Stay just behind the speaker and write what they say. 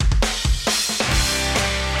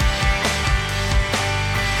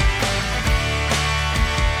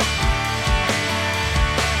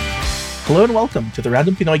Hello and welcome to the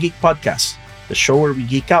Random Pinoy Geek Podcast, the show where we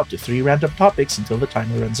geek out to 3 random topics until the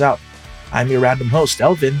timer runs out. I'm your random host,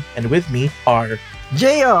 Elvin, and with me are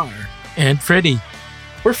JR and Freddy.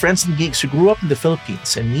 We're friends and geeks who grew up in the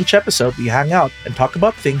Philippines, and in each episode we hang out and talk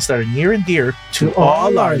about things that are near and dear to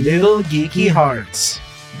all our little geeky hearts.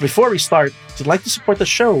 Before we start, if you'd like to support the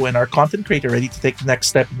show and our content creator ready to take the next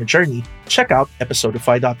step in your journey, check out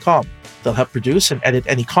episodify.com. They'll help produce and edit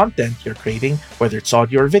any content you're creating, whether it's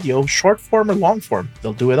audio or video, short form or long form.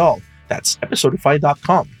 They'll do it all. That's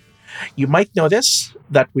episodify.com. You might notice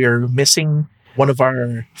that we're missing one of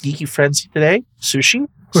our geeky friends today, Sushi.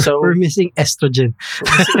 We're missing estrogen.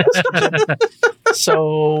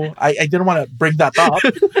 So I didn't want to bring that up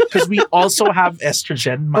because we also have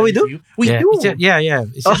estrogen. Oh, we do? You. We do.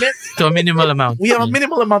 It's to a minimal amount. We have a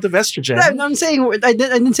minimal amount of estrogen. I'm saying I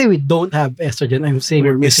didn't say we don't have estrogen. I'm saying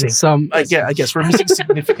we're missing some. I guess we're missing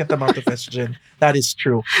significant amount of estrogen. That is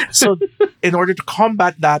true. So in order to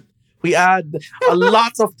combat that, we add a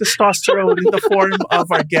lot of testosterone in the form of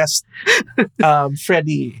our guest,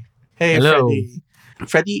 Freddy. Hey, hello. Freddy.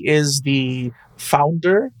 Freddy is the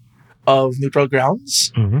founder of Neutral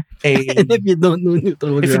Grounds. Mm-hmm. And if you don't know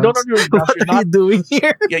Neutral Grounds, if you don't know Neutral Grounds, what are you doing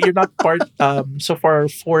here? You're not part. So for our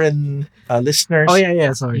foreign listeners,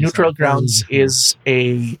 Sorry. Neutral Grounds is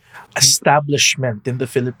a establishment in the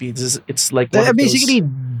Philippines. It's like one of basically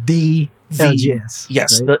the LGS.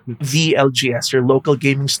 Yes, right? the LGS, your local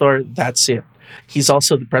gaming store. That's it. He's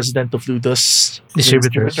also the president of Ludus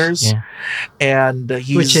Distributors. Yeah. And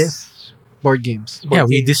he's Which is board games.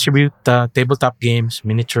 We distribute tabletop games,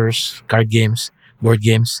 miniatures, card games, board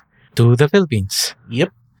games to the Philippines. Yep.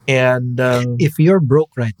 And if you're broke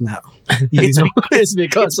right now, it's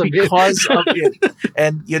because of it.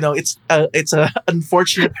 And it's a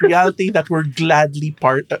unfortunate reality that we gladly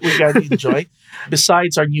enjoy.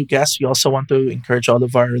 Besides our new guests, we also want to encourage all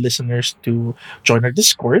of our listeners to join our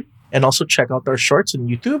Discord and also check out our shorts on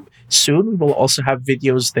YouTube. Soon we will also have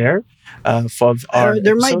videos there of our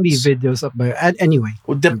there episodes. might be videos up there. Anyway,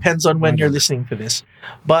 it depends on when you're listening to this.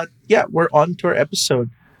 But yeah, we're on to our episode.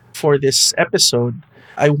 For this episode,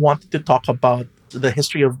 I wanted to talk about the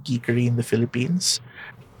history of geekery in the Philippines.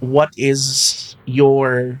 What is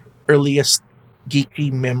your earliest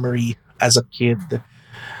geeky memory as a kid?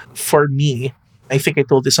 For me, I think I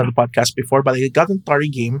told this on the podcast before, but I got an Atari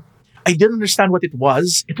game. I didn't understand what it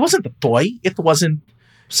was. It wasn't a toy. It wasn't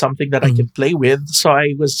something that I can play with. So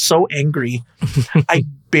I was so angry. I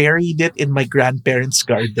buried it in my grandparents'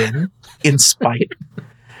 garden in spite.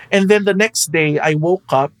 And then the next day, I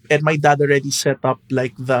woke up and my dad already set up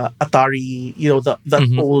like the Atari,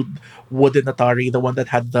 the old wooden Atari, the one that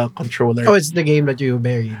had the controller. Oh, it's the game that you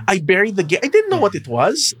buried. I buried the game. I didn't know what it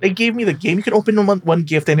was. They gave me the game. You can open one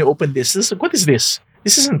gift and you open this. What is this?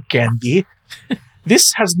 This isn't candy.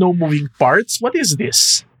 This has no moving parts. What is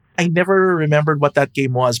this? I never remembered what that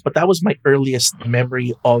game was, but that was my earliest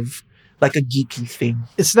memory of like a geeky thing.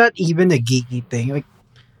 It's not even a geeky thing. Like,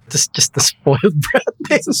 it's just a spoiled brat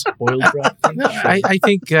thing. It's a spoiled brat thing. I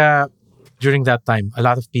think during that time, a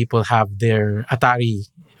lot of people have their Atari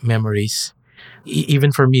memories.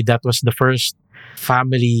 Even for me, that was the first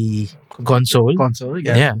family console.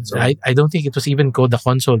 Yeah. I don't think it was even called the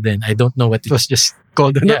console then. I don't know what It was just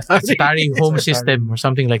called an Atari. Atari home system or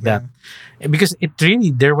something like that. Because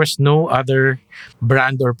there was no other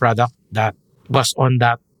brand or product that was on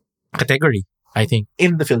that category, I think.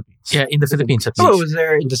 In the Philippines. Yeah, in the Philippines at least. Oh, was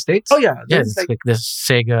there in the States? Oh, yeah. Yeah, it's like the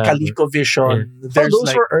Sega. ColecoVision. Yeah.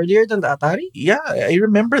 Those were earlier than the Atari? Yeah, I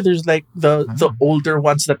remember there's like the older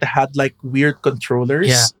ones that had like weird controllers.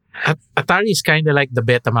 Yeah. Atari is kind of like the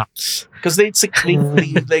Betamax. Because they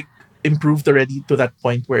like improved already to that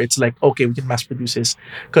point where it's like, okay, we can mass produce this.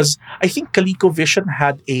 Because I think ColecoVision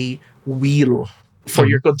had a wheel for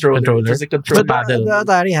your controller. It was a controller. But the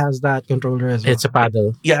Atari has that controller as well. It's a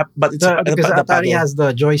paddle. Yeah, but it's because the Atari paddle. has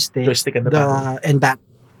the joystick Joystick and the paddle. and that,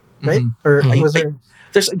 right? Or was there?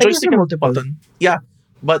 There's a joystick and multiple button. Yeah,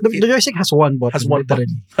 but The joystick has one button. has one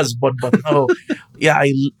button. Has one button. Oh, yeah.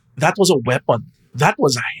 That was a weapon. That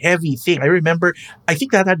was a heavy thing. I remember. I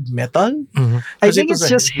think that had metal. Mm-hmm. I think it's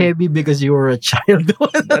just heavy because you were a child.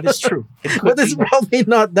 That is true. But it's probably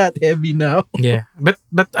not that heavy now. Yeah, but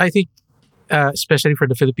I think especially for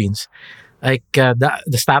the Philippines, like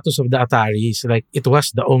the status of the Atari is like it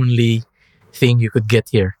was the only thing you could get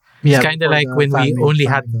here. It's kind of like when we only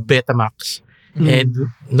had Betamax and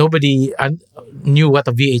nobody knew what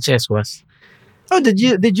a VHS was. Oh, did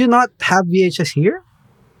you not have VHS here?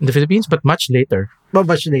 In the Philippines, but much later. But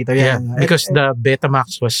much later, yeah. Because the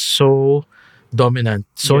Betamax was so dominant.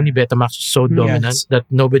 Sony Betamax was so dominant that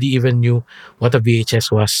nobody even knew what a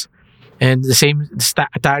VHS was. And the same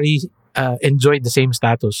Atari enjoyed the same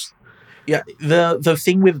status. Yeah, the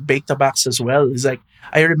thing with Betamax as well is like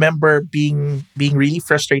I remember being really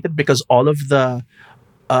frustrated because all of the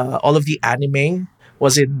anime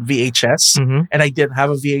was in VHS, Mhm. and I didn't have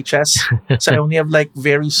a VHS, so I only have like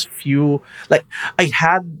very few. Like I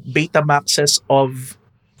had Betamaxes of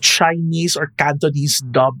Chinese or Cantonese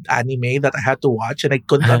dubbed anime that I had to watch, and I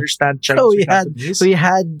couldn't Uh-huh. understand Chinese Oh, or we had Cantonese. so we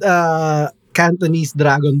had Cantonese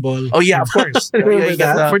Dragon Ball. Oh yeah, of course. Remember You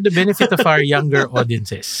get that? For the benefit of our younger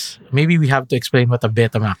audiences, maybe we have to explain what a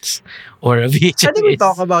Betamax or a VHS I think we is.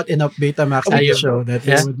 talk about enough Betamax in the Ayun. show that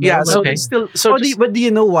Yeah. we would know. yeah. So Okay. it's still so. Oh, but do you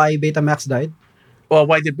know why Betamax died? Well,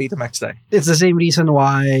 why did Betamax die? It's the same reason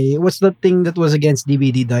why. What's the thing that was against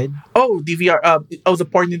DVD died? Oh, DVR. The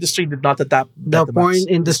porn industry did not adapt The Betamax. porn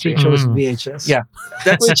industry chose Mm. VHS. Yeah,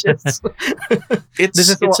 that's Which is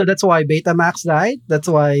it's that's why Betamax died. That's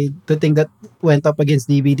why the thing that went up against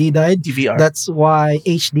DVD died. DVR. That's why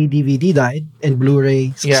HD DVD died and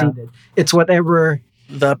Blu-ray Yeah. succeeded. It's whatever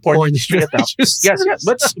The porn industry adapts. Yes, yes,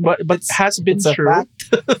 but has been it's a true.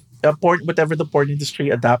 fact. Whatever the porn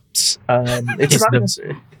industry adapts, it's It's not. the-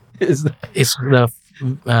 necessarily- It's the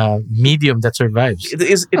medium that survives.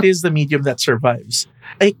 it is the medium that survives.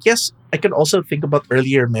 I guess I can also think about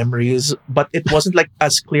earlier memories, but it wasn't like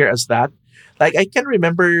as clear as that. Like I can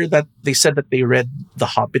remember that they said that they read The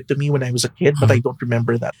Hobbit to me when I was a kid, but I don't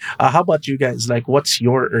remember that. How about you guys? Like, what's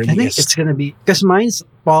your I think earliest? it's gonna be because mine's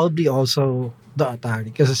probably also the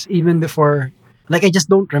Atari. Because even before, like I just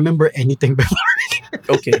don't remember anything before.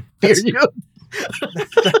 Okay, that's- Period.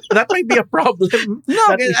 that might be a problem. No,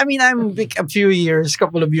 That 'cause, I mean I'm like a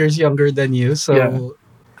couple of years younger than you, so Yeah.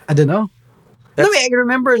 I don't know. No, That's- I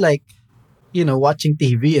remember like watching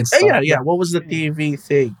TV and stuff. Yeah. What was the TV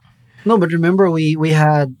thing? No, but remember we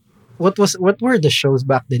had what were the shows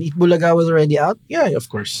back then? Eat Bulaga was already out, Yeah, of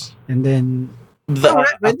course. and then The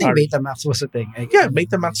I think Atari. Betamax was a thing. Yeah,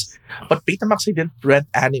 Betamax. But Betamax, I didn't rent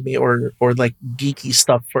anime or like geeky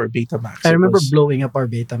stuff for Betamax. I It remember was- blowing up our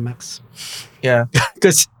Betamax Yeah.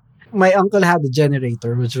 because my uncle had a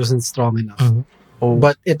generator which wasn't strong enough, Mhm. Oh,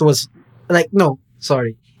 but it was like no,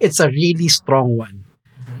 sorry, it's a really strong one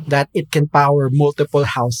that it can power multiple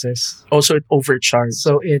houses. also it overcharged.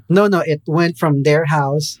 So it went from their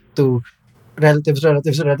house to relatives,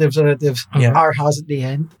 Yeah. our house at the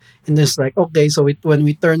end. And it's like, okay, so when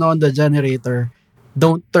we turn on the generator,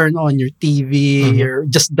 don't turn on your TV Mhm. or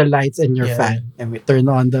just the lights and your Yeah. fan. And we turn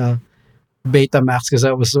on the Betamax because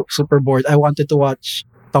I was super bored. I wanted to watch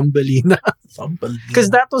Thumbelina because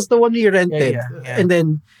that was the one we rented. Yeah. And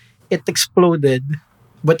then it exploded,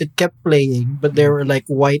 but it kept playing. But there were like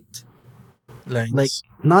white, lines. like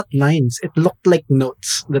not lines. It looked like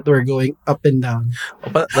notes that were going up and down.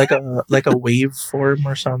 but like a waveform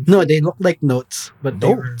or something. No, they looked like notes, but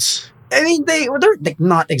they were, Notes. I mean, they're like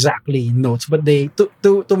not exactly notes, but they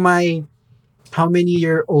to my how many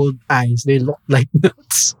year old eyes they look like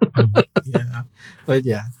notes. Yeah. But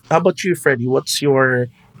yeah, How about you, Freddie? What's your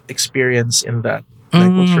experience in that?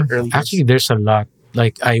 Like, what's your earliest? Actually, there's a lot.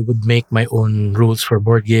 Like I would make my own rules for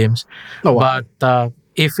board games, oh, wow. but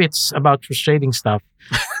if it's about frustrating stuff,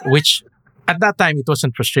 which at that time it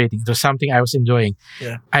wasn't frustrating, it was something I was enjoying.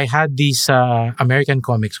 Yeah. I had these American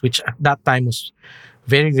comics, which at that time was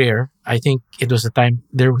very rare. I think it was the time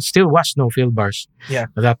still was no field bars. Yeah.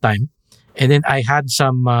 At that time, and then I had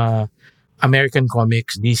some American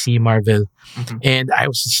comics, DC, Marvel, Mhm. and I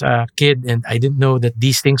was a kid and I didn't know that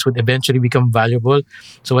these things would eventually become valuable.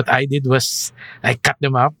 So what I did was I cut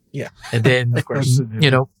them up, Yeah. and then Of course.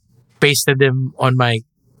 pasted them on my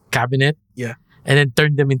cabinet, Yeah. and then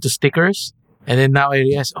turned them into stickers. And then now I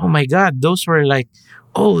realize, oh my god, those were like,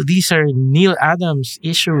 oh, these are Neil Adams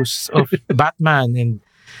issues of Batman and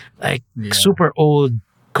like super old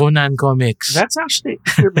Conan comics. That's actually,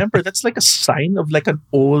 if you remember, that's like a sign of like an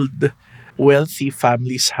old, wealthy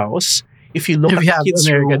family's house. If you look If at we the have kids'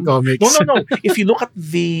 American room, comics, no. If you look at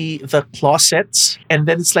the closets, and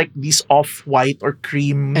then it's like these off-white or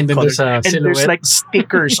cream, and then colored, there's a and there's silhouette. like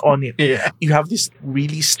stickers on it. Yeah, You have this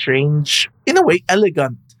really strange, in a way,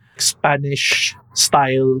 elegant Spanish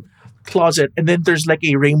style closet, and then there's like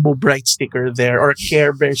a Rainbow Bright sticker there or a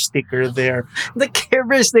Care Bear sticker there. the Care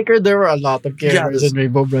Bear sticker. There were a lot of Care Yeah, Bears there's- and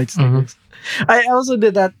Rainbow Bright Mhm. stickers. I also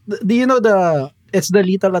did that. Do you know it's the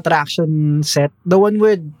Lethal Attraction set, the one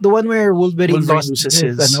where Wolverine Wolverine lost loses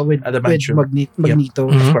his with adamantium. Magneto,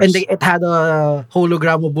 Mhm. Of course. and it had a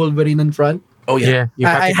hologram of Wolverine in front. Oh yeah. yeah, you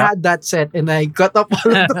cut I it up. had that set, and I cut up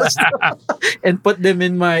all of those and put them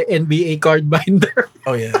in my NBA card binder.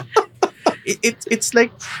 Oh yeah. it's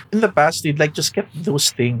like in the past they'd like just get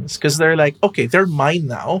those things because they're like, okay, they're mine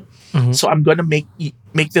now, so I'm gonna make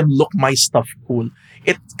them look my stuff cool.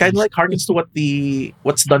 It kind of like harkens to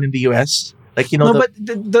what's done in the US. Like, No, but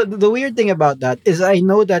the weird thing about that is I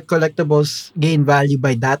know that collectibles gain value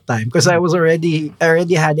by that time because I already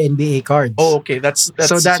had NBA cards. oh, okay, that's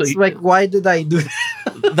so that's like, why did I do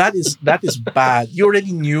that is bad. You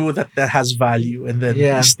already knew that has value, and then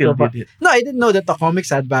you still did it. No, I didn't know that the comics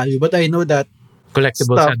had value, but I know that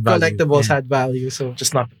collectibles had value. So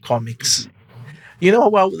Just not the comics. You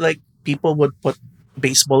know how like people would put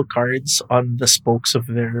baseball cards on the spokes of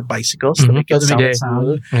their bicycles to make it sound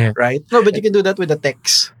cool, right? No, but you can do that with the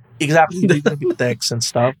text. Exactly, with text and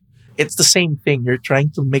stuff. It's the same thing. You're trying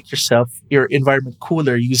to make your environment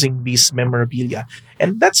cooler using these memorabilia.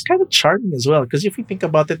 And that's kind of charming as well. Because if you think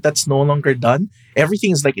about it, that's no longer done.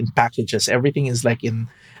 Everything is like in packages. Everything is like you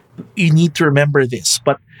need to remember this.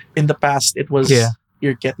 But in the past, it was,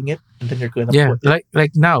 you're getting it and then you're going to put it.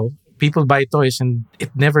 Like now, people buy toys and it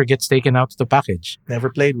never gets taken out of the package. Never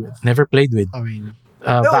played with. I mean,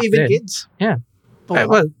 even kids. Yeah. Oh,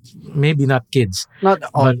 Well, maybe not kids. Not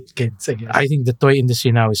all But kids, I guess. I think the toy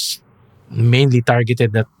industry now is mainly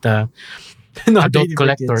targeted at Not adult really for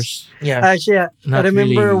collectors. Yeah. Actually, I Not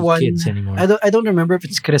remember really one. kids anymore. I don't remember if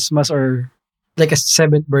it's Christmas or like a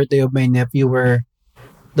 7th birthday of my nephew where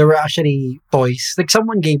there were actually toys. Like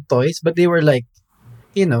someone gave toys, but they were like,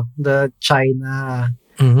 the China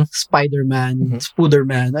Mhm. Spider-Man,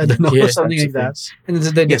 Spooderman, I don't know, Yeah, something like that. And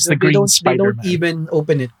then Yes, the they green don't Spider-Man. even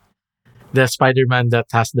open it. The Spider-Man that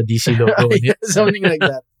has the DC logo in Yeah, it. something like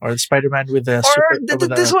that. Or Spider-Man with a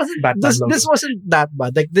This wasn't that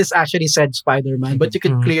bad. Like this actually said Spider-Man, but you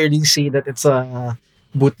could Mhm. clearly see that it's a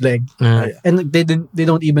bootleg, and they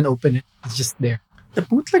don't even open it. It's just there. The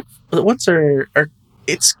bootleg ones are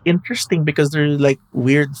it's interesting because they're like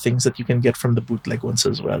weird things that you can get from the bootleg ones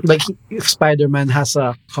as well. Like if Spider-Man has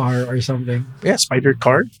a car or something. Yeah, spider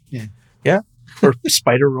car. Yeah. Or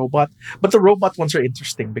spider robot. But the robot ones are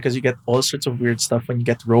interesting because you get all sorts of weird stuff when you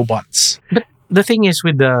get robots. The thing is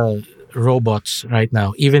with the robots right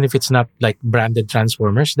now, even if it's not like branded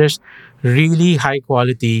Transformers, there's really high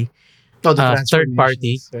quality Oh, the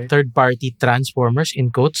third party Transformers in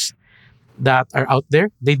quotes that are out there.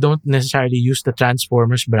 They don't necessarily use the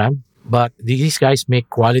Transformers brand, but these guys make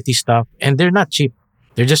quality stuff and they're not cheap.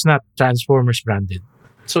 They're just not Transformers branded.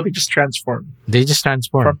 So they just transform. They just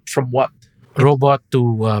transform From what? robot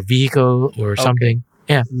to vehicle or something.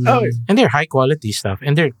 Yeah. Oh, And they're high quality stuff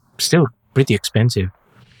and they're still pretty expensive.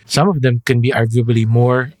 Some of them can be arguably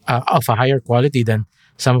more of a higher quality than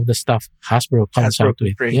some of the stuff Hasbro comes out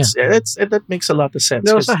with. Yeah. That makes a lot of sense.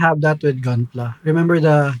 They also have that with Gunpla. Remember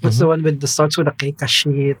what's the one with the starts with a K,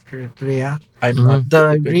 Kashit or Treya? I'm Mhm. not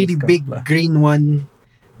The good really with big Gunpla. green one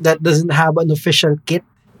that doesn't have an official kit.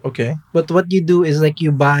 Okay. But what you do is like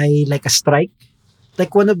you buy like a strike,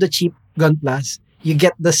 like one of the cheap Gunplas. You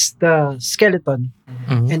get the skeleton,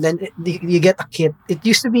 Mhm. and then you get a kit. It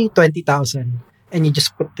used to be 20,000, and you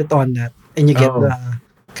just put it on that, and you get Oh. the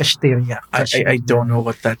Kashteria. I don't know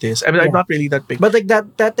what that is. I mean, I'm Yeah. not really that big. But like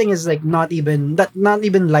that thing is like not even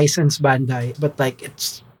licensed Bandai, but like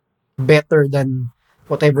it's better than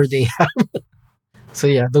whatever they have. So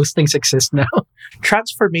yeah, those things exist now.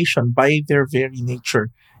 Transformation, by their very nature,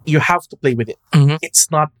 you have to play with it. Mhm. It's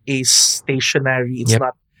not a stationary. Yep.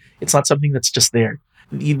 It's not something that's just there.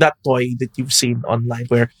 That toy that you've seen online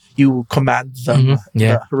where you command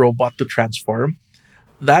the robot to transform,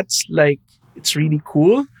 that's like, it's really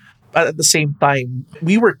cool. But at the same time,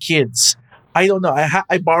 we were kids. I don't know.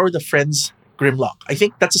 I borrowed a friend's Grimlock. I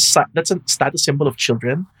think that's a status symbol of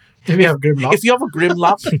children. If you have Grimlock. If you have a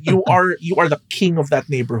Grimlock, you are the king of that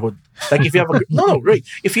neighborhood. Like if you have right.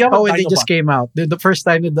 If you have Oh, a when they Dinobot, just came out. The first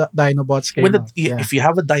time the Dinobots came out. if you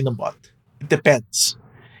have a Dinobot, it depends.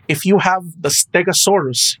 If you have the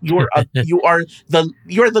Stegosaurus, you are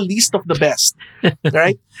the least of the best,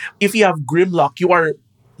 right? If you have Grimlock, you are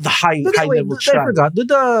the high level I champ. forgot. Do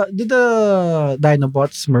the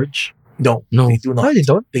Dinobots merge? No, No. they do not. No, they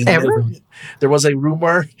don't. They Ever? never did. There was a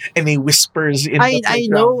rumor and a whispers in the I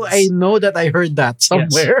know playgrounds. that I heard that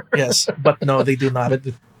somewhere. Yes, but no, they do not.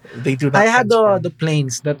 They do not. I had transform. the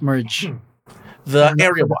planes that merge. the I'm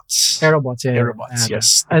not Aerobots. Aerobots, yeah. Aerobots, Yeah.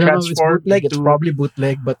 yes. I don't know if it's Transformed bootleg. It's into probably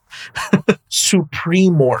bootleg, but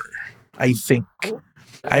Supremor, I think.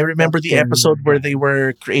 I remember the episode where they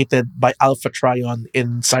were created by Alpha Trion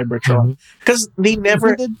in Cybertron because they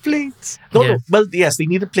never. did planes. Yeah. Well, yes, they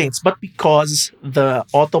needed planes, but because the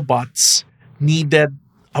Autobots needed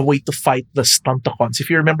a way to fight the Stunticons.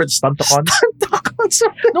 If you remember the Stunticons,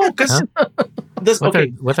 no, because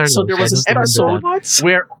What are so those? there was I an don't remember episode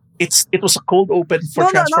where it was a cold open for No,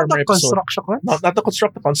 not Transformer the episode. Constructicons. Not the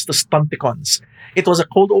Constructicons, the Stunticons. It was a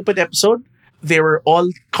cold open episode. They were all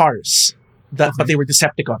cars, but they were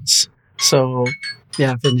Decepticons. So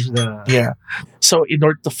Yeah, finish the. yeah. So in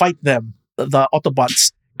order to fight them, the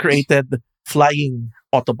Autobots created flying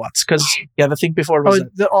Autobots. Because the thing before was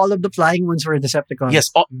that, All of the flying ones were Decepticons.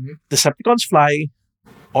 yes, Decepticons fly,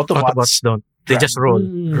 Autobots don't. They just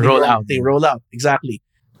roll out. They roll out, exactly.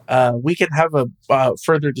 We can have a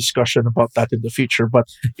further discussion about that in the future, but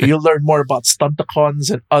you'll learn more about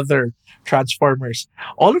Stunticons and other Transformers.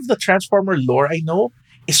 All of the Transformer lore I know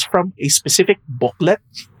is from a specific booklet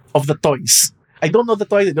of the toys. I don't know the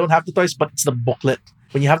toys, I don't have the toys, but it's the booklet.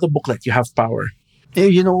 When you have the booklet, you have power.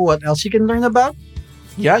 You know what else you can learn about?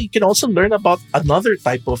 Yeah, you can also learn about another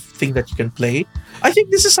type of thing that you can play. I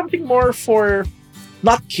think this is something more for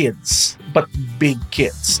not kids, but big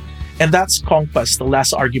kids. And that's Conquest, The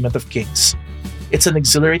Last Argument of Kings. It's an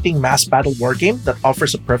exhilarating mass battle war game that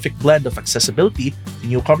offers a perfect blend of accessibility to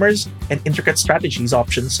newcomers and intricate strategies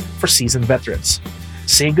options for seasoned veterans.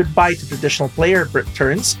 Say goodbye to traditional player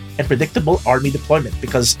turns and predictable army deployment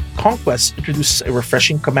because Conquest introduces a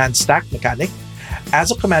refreshing command stack mechanic.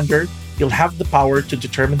 As a commander, you'll have the power to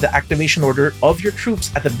determine the activation order of your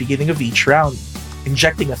troops at the beginning of each round,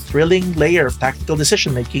 injecting a thrilling layer of tactical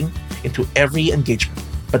decision-making into every engagement.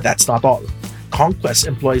 But that's not all. Conquest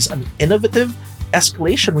employs an innovative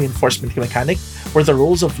escalation reinforcement mechanic where the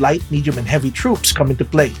roles of light, medium, and heavy troops come into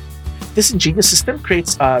play. This ingenious system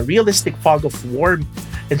creates a realistic fog of war,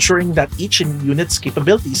 ensuring that each unit's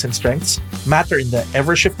capabilities and strengths matter in the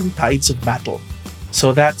ever-shifting tides of battle.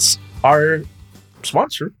 So that's our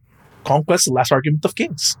sponsor, Conquest: The Last Argument of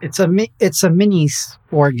Kings. It's a minis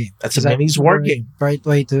war game. That's a minis war game. Right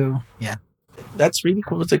way to That's really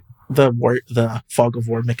cool. It's like the fog of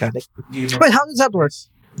war mechanic. But how does that work?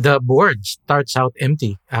 The board starts out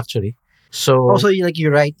empty, actually. So Also, you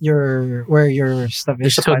write where your stuff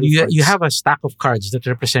is. so you have a stack of cards that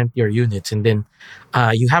represent your units, and then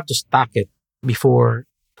you have to stack it before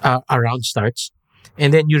a round starts,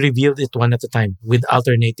 and then you reveal it one at a time with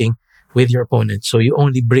alternating with your opponent. So you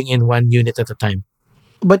only bring in one unit at a time.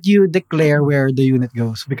 But you declare where the unit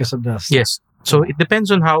goes because of the stuff. Yes. So it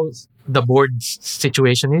depends on how the board's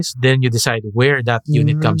situation is. Then you decide where that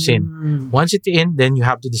unit comes in. Once it's in, then you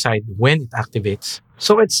have to decide when it activates.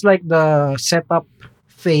 So it's like the setup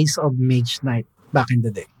phase of Mage Knight back in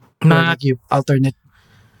the day. Where, Not you alternate.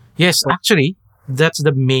 Yes, actually, that's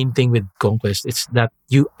the main thing with Conquest. It's that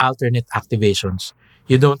you alternate activations.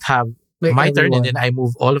 You don't have Like my turn and everyone. then I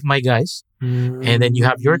move all of my guys, and then you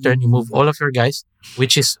have your turn, you move all of your guys,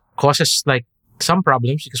 which causes like some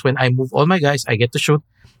problems because when I move all my guys, I get to shoot,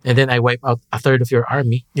 and then I wipe out a third of your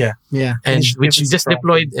army, Yeah. and Which which you is just strong.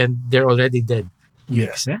 deployed and they're already dead.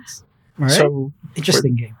 Makes sense. All right. So,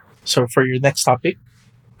 Interesting game. so for your next topic,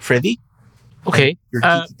 Freddy, Okay, your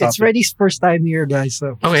geeky It's topic. Freddy's first time here, guys.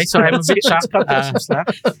 So okay, so I'm a bit shocked. Cut us some slack.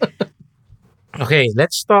 Okay,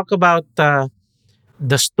 let's talk about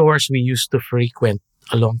the stores we used to frequent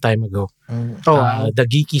a long time ago. The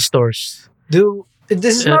geeky stores.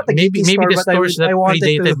 This is not a maybe geeky store, the but stores that I wanted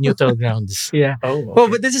predated to. Neutral Grounds. Yeah. Oh, Oh,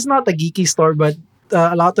 okay. but this is not a geeky store, but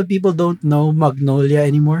a lot of people don't know Magnolia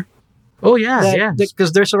anymore. Oh yeah.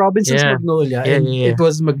 Because there's a Robinson's Yeah. Magnolia, Yeah, and yeah, yeah. it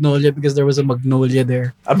was Magnolia because there was a Magnolia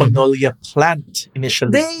there. a magnolia plant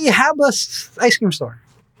initially. They have a ice cream store.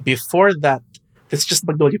 Before that, it's just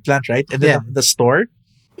magnolia plant, right? And then Yeah. the store,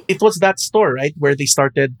 it was that store, right, where they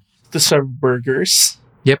started to serve burgers.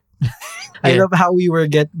 I Yeah. love how we were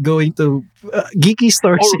going to geeky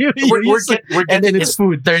stores. Oh, we're and then getting it's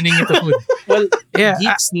food. Turning into food. well. Yeah,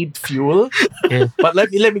 Geeks need fuel, yeah. but let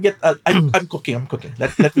me get. I'm cooking.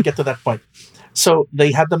 Let me get to that point. So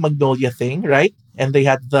they had the magnolia thing, right? And they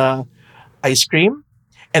had the ice cream.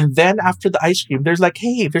 And then after the ice cream, there's like,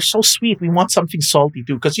 hey, they're so sweet. We want something salty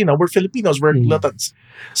too. Because, we're Filipinos, we're Mm. gluttons.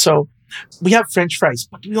 So we have French fries,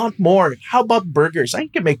 but we want more. How about burgers? I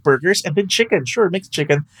can make burgers and then chicken. Sure, make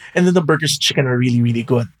chicken. And then the burgers and chicken are really, really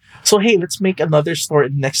good. So, hey, let's make another store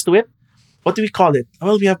next to it. What do we call it?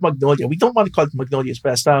 Well, we have Magnolia. We don't want to call it Magnolia's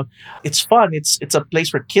Best. It's fun. It's a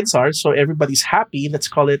place where kids are, so everybody's happy. Let's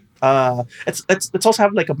call it. Let's also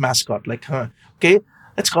have like a mascot. Like, okay,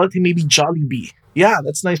 let's call it maybe Jollibee. Yeah,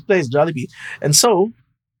 that's a nice place, Jollibee. And so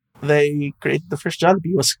they created the first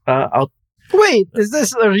Jollibee was out. Wait, is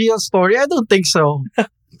this a real story? I don't think so.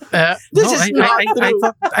 This No, is I not true.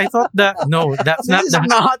 I thought that no, that's not This is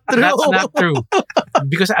not true. that's not true.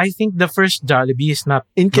 Because I think the first Jollibee is not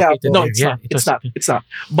In located Quiapo. No, there. it's Yeah, not. it It's was- not. It's not.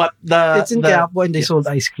 But the It's in the, Quiapo and they sold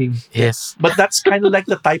ice cream. Yes. But that's kind of like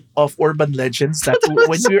the type of urban legends that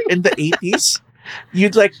when you're in the 80s,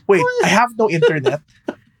 you'd like, wait, I have no internet.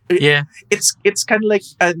 Yeah. It's kind of like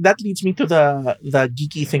that leads me to the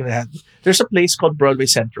geeky thing that there's a place called Broadway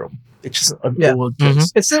Centrum, which is an Yeah. old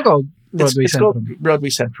place. It's still called Broadway It's called Centrum. Broadway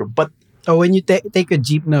Centrum, but Oh, when you take a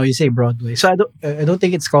jeep now, you say Broadway. So I don't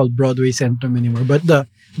think it's called Broadway Centrum anymore.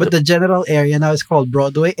 But the general area now is called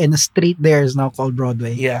Broadway, and the street there is now called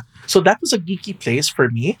Broadway. yeah. So that was a geeky place for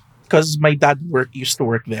me because my dad used to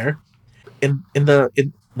work there, in the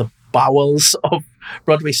bowels of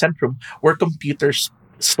Broadway Centrum were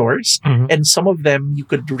stores, Mhm. and some of them you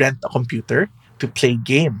could rent a computer to play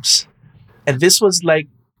games, and this was like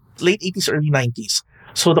late 80s, early 90s.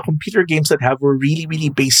 So the computer games that have were really really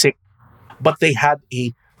basic, but they had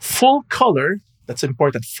a full color. That's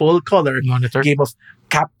important. Full color Monitor. game of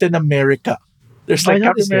Captain America. There's I like know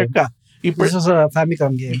Captain this game. America. You This was a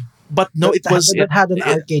Famicom game. but no, it was that had an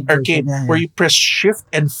arcade version, yeah. where you press shift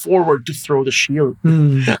and forward to throw the shield.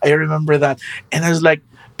 Hmm. I remember that, and I was like,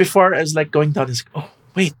 before I was like going down, it's like, oh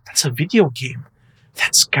wait, that's a video game.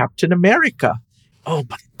 That's Captain America. Oh,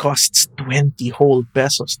 but it costs 20 whole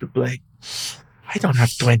pesos to play. I don't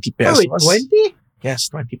have 20 Oh, pesos. wait, 20? Yes,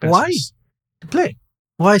 20 pesos. Why? To play?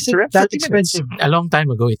 Why is it It's around that 30 minutes. expensive? A long time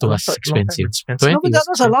ago, it A long was time- long time expensive. expensive. 20 No, but that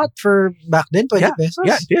was a expensive. lot for back then, 20 pesos.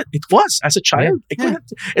 Yeah, it did. It was as a child. I Yeah.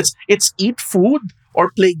 couldn't. It's eat food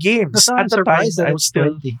or play games. That's why I'm At the time, surprised that I it's was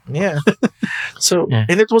still 20. yeah. So Yeah.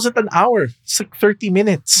 and it wasn't an hour. It's like 30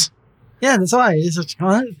 minutes. Yeah, that's why. It's such,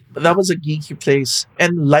 huh? But that was a geeky place,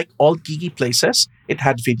 and like all geeky places, it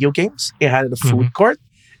had video games. It had a food court,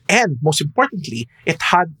 and most importantly, it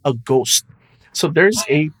had a ghost. So there's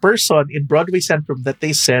a person in Broadway Centrum that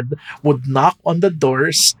they said would knock on the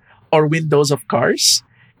doors or windows of cars.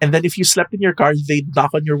 And then if you slept in your car, they'd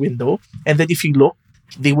knock on your window. And then if you look,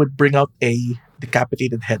 they would bring out a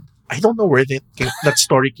decapitated head. I don't know where that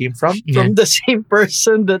story came from. Yeah. From the same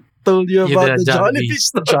person that told you Yeah, about the the Jollibee. Jollibee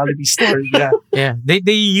story. Jollibee story, yeah. Yeah,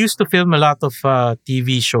 they used to film a lot of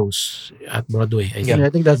TV shows at Broadway. I think. Yeah, I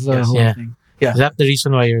think that's the Yes. whole Yeah. thing. Is that the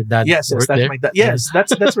reason why your dad Yes, worked that's there? my dad. Yes,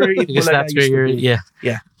 that's where it Because Bulaga that's where used to you're. be.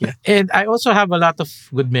 Yeah, Yeah. and I also have a lot of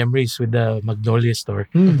good memories with the Magnolia store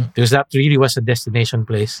Hmm. because that really was a destination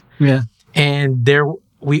place. Yeah. And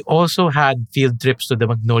we also had field trips to the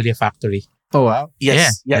Magnolia factory. Oh, wow.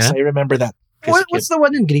 Yes, Yeah, yes, yeah. I remember that. as a What's kid. the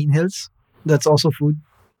one in Green Hills? That's also food?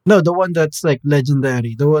 No, the one that's like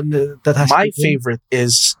legendary. The one that has My chicken. favorite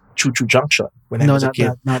is Choo Choo Junction when I No, was a not kid.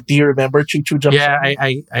 that. Not Do you remember Choo Choo Junction? Yeah,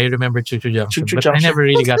 I remember Choo Choo Junction, Choo Choo but Junction. I never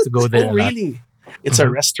really got to go there. Oh, a lot. really? It's a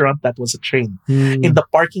Mhm. restaurant that was a train Hmm. in the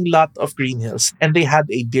parking lot of Green Hills, and they had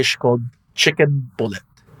a dish called chicken bullet,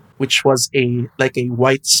 which was a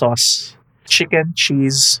white sauce chicken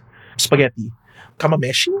cheese spaghetti.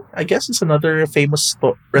 Kamameshi, I guess, is another famous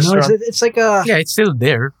No, restaurant. it's like a Yeah, it's still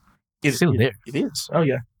there. It- still it- there. It is. Oh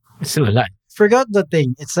yeah. It's still alive. forgot the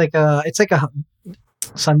thing. It's like a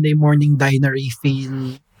Sunday morning dinery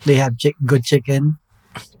feel. They have good chicken.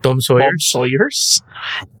 Tom Bob Sawyer. Sawyer's.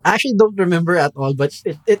 I actually don't remember at all, but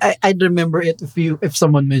I'd remember it if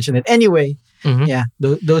someone mentioned it. Anyway, Mhm. yeah,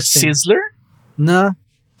 those things. Sizzler. No,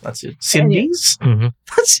 That's it. Cindy's. Mhm.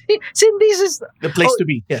 Cindy's is The place Oh. to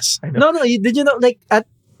be. Yes, I know. no. Did you know at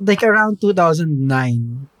around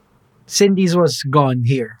 2009, Cindy's was gone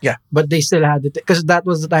here. Yeah. but they still had it because that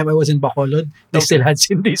was the time I was in Bacolod. They Okay. still had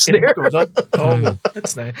Cindy's In there, Bacolod? Oh, Mm.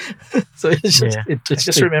 that's nice. so it's just Yeah. I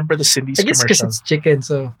interesting. just remember the Cindy's I guess because commercial. it's chicken,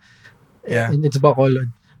 so Yeah. and it's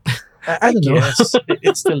Bacolod. I don't know. Yes,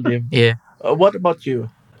 it's still dim. Yeah. What about you?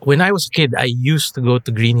 When I was a kid, I used to go to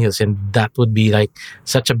Green Hills, and that would be like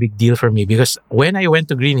such a big deal for me because when I went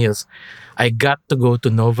to Green Hills, I got to go to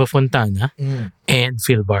Nova Fontana and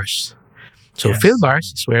Phil Bars. So Yes. Phil Bars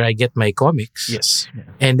is where I get my comics, Yes.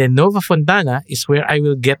 and then Nova Fontana is where I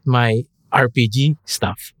will get my RPG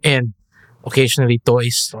stuff and occasionally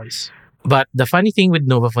toys. Toys. But the funny thing with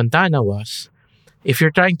Nova Fontana was, if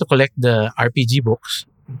you're trying to collect the RPG books,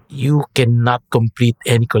 you cannot complete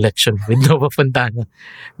any collection with Nova Fontana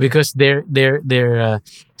because their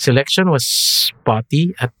selection was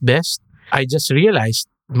spotty at best. I just realized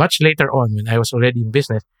much later on when I was already in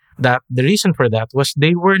business that the reason for that was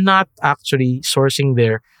they were not actually sourcing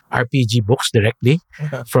their RPG books directly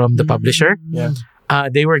from the publisher. Yeah.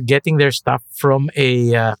 They were getting their stuff from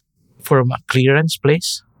a clearance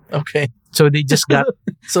place. Okay. So they just got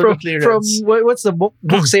So from, the clearance. what's the book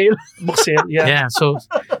sale? Book sale. Yeah. yeah.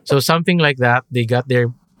 So something like that. They got their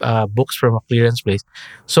books from a clearance place.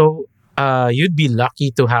 So you'd be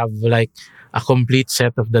lucky to have like a complete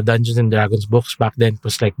set of the Dungeons and Dragons books back then. It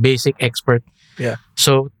was like basic, expert. Yeah.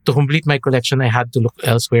 So to complete my collection, I had to look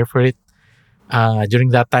elsewhere for it. During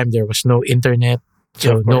that time, there was no internet,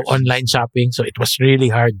 So Of no course. online shopping. So it was really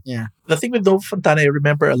hard. The thing with Nova Fontana I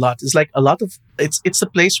remember a lot is like a lot of it's a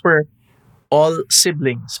place where all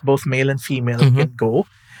siblings, both male and female, Mhm. can go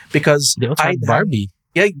because They also had Barbie.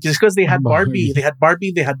 Yeah, just because they had Barbie.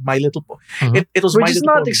 Barbie, they had My Little Pony. Mhm. It was My Which is Little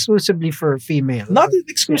not Pony. exclusively for female. Not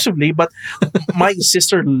exclusively, but my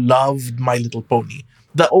sister loved My Little Pony.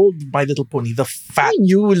 The old My Little Pony, the fat.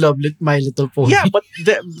 You love My Little Pony. Yeah, but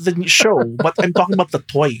the show. But I'm talking about the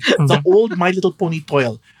toy, the old My Little Pony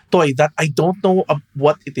toy that I don't know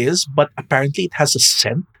what it is, but apparently it has a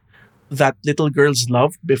scent that little girls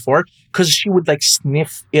loved before because she would like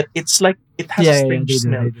sniff it. It's like it has a strange they do,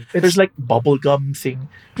 smell. they do. There's like bubble gum thing.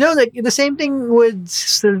 Like the same thing with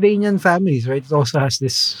Sylvanian families, right? It also has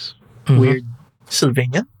this Mhm. weird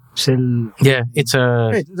Sylvanian. Yeah, it's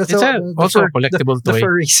a Right, that's it's also a collectible the toy.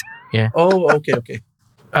 furries. Oh, okay.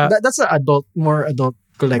 That's an more adult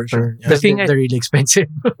collector. Version, yeah. The thing they're really expensive.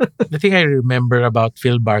 The thing I remember about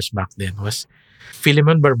Phil Bars back then was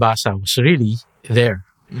Philemon Barbasa was really there.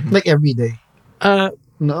 Like every day.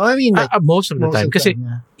 No, I mean like Most of the time. Because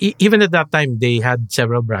yeah. even at that time, they had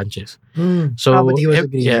several branches. So but he was a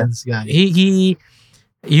Green yeah, Hills guy. he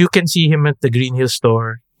you can see him at the Green Hill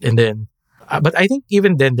store, and then but I think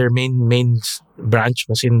even then their main branch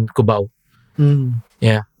was in Cubao. Mm.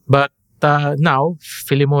 But now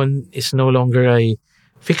Philemon is no longer a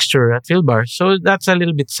fixture at Phil Bar, so that's a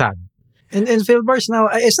little bit sad. And Phil Bars now,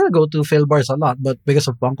 I still go to Phil Bars a lot, but because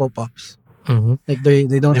of Funko Pops, Hmm. like they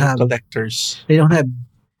don't They have have collectors. they don't have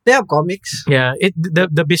they have comics. Yeah,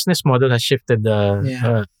 the business model has shifted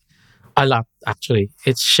Yeah. a lot. Actually,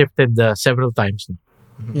 it's shifted several times.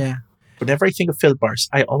 Yeah. Whenever I think of Phil Bars,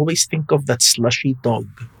 I always think of that slushy dog.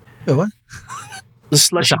 What? The It's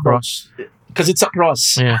slushy a cross. because it's a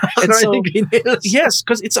cross. Yeah. And so, Green Hills. yes,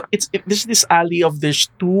 because there's this alley of there's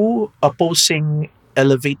two opposing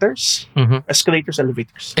elevators, Mhm.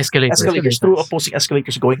 elevators, Escalators. two opposing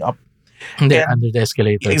escalators going up. And they're and- under the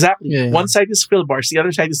escalator. Exactly. Yeah, yeah. One side is Phil Bars, the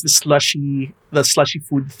other side is the slushy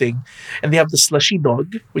food thing, and they have the slushy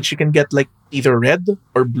dog, which you can get like either red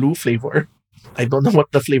or blue flavor. I don't know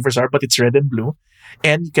what the flavors are, but it's red and blue,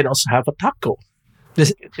 and you can also have a taco.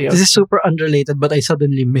 This- They have- This is super unrelated, but I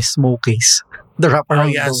suddenly miss Smokies. The oh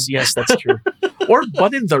wraparound. yes, that's true. Or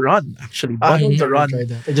Bun in the Run, actually. Bun on the Run.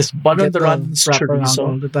 I just Bun on get the Run's wraparound chorizo.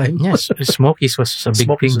 all the time. Yes, Smokies was a big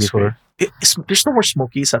Smokies thing was before. There's no more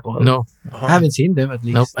Smokies at all. No, Oh, I haven't seen them at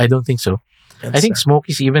least. nope, I don't think so. I think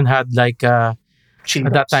Smokies even had like chili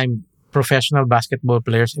at that dogs. time professional basketball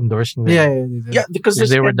players endorsing them. Yeah. Yeah, because They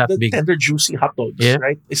there's were that the big. tender, juicy hot dogs, Yeah.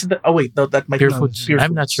 right? Isn't that? Oh wait, no, that might Pure be Foods. Pure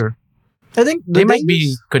I'm not Foods. sure. I think They might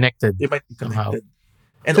be connected. They might be Somehow. connected.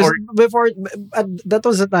 And 'Cause or before that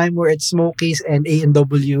was a time where it's Smokies and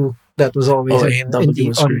A&W that was always Oh, in A&W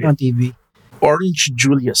was great. on TV. Orange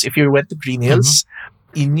Julius. If you went to Green Hills,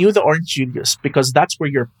 you knew the Orange Julius because that's where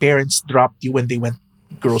your parents dropped you when they went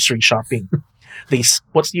grocery shopping. They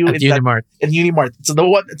put you At in that Unimart. in Unimart. It's the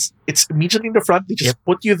one. It's immediately in the front. They just Yep.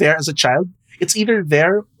 put you there as a child. It's either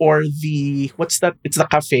there or the what's that? It's the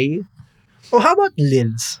cafe. Oh, how about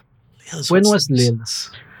Lil's? When was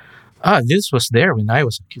Lil's? This was there when I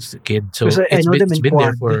was a kid. So 'Cause I know them it's in been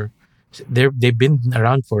there Quad. they've been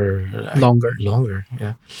around for longer.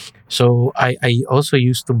 Yeah. So I also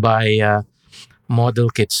used to buy model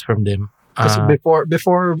kits from them. Because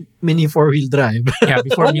before mini 4-wheel drive. Yeah,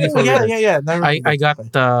 before Oh, Mini yeah. Now I I got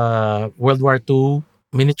World War II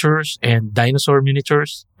miniatures and dinosaur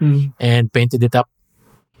miniatures and painted it up.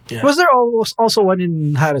 Yeah. Was there also one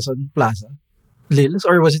in Harrison Plaza? Lil's,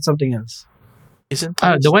 or was it something else? Isn't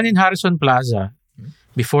The one in Harrison Plaza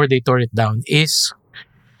before they tore it down is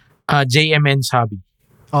JMN's Hobby.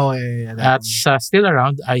 Oh, yeah. That's still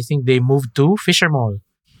around. I think they moved to Fisher Mall.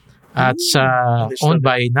 That's They're still owned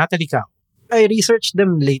by Natalie Cao. I researched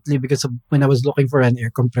them lately because of when I was looking for an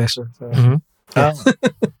air compressor. So, Mhm.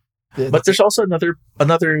 But there's also another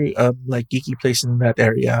like geeky place in that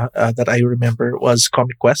area that I remember was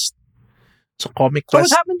Comic Quest. So Comic So what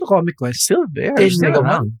Quest happened to Comic Quest? still there. In Still Mega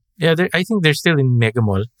around. Yeah, I think they're still in Mega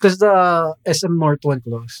Mall. Because the SM North one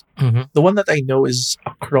closed. Mm-hmm. The one that I know is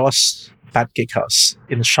across Pancake House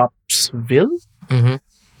in Shopsville,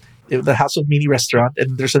 Mm-hmm. the House of Mini restaurant,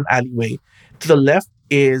 and there's an alleyway. To the left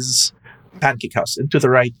is Pancake House, and to the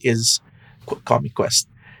right is Comic Quest.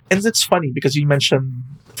 And it's funny because you mentioned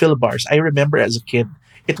Phil Bars. I remember as a kid,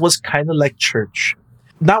 it was kind of like church.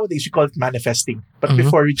 Nowadays, you call it manifesting, but Mhm.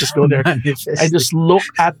 before you just go there and just look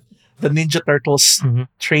at the Ninja Turtles Mhm.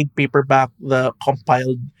 trade paperback, the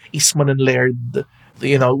compiled Eastman and Laird,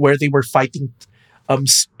 where they were fighting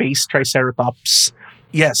space triceratops.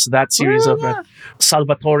 Yes, that series of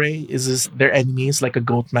Salvatore is their enemies, like a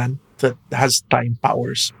goat man. that has time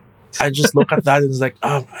powers. I just look at that and it's like,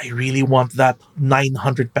 oh, I really want that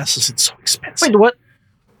 900 pesos. It's so expensive. Wait, what?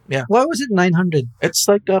 Yeah. Why was it 900? It's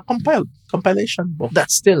like a compilation book.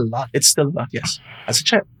 That's still a lot. It's still not, yes. As a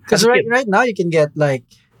child. Because right now you can get like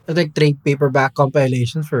trade paperback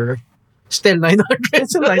compilations for still 900.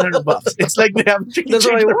 It's still 900 bucks. It's like they haven't changed That's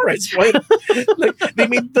what I the want. price point. Like they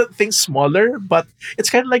made the things smaller, but it's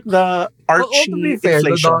kind of like the Well, Archie to be fair,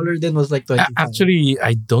 the inflation. dollar then was like 25. Actually,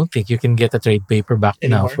 I don't think you can get a trade paperback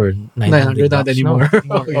now Anymore? for 900 not bucks. anymore.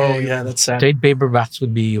 Oh, yeah, that's sad. Trade paperbacks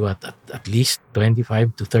would be what at least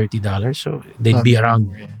 $25 to $30, so they'd be around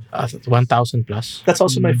 1,000 plus. That's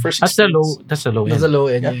also my first That's the experience. low. That's the low That's end. a low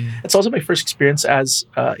end. Yeah. Yeah. It's also my first experience as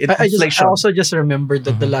in I inflation. also just remembered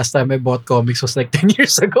that the last time I bought comics was like 10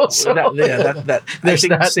 years ago. So that I There's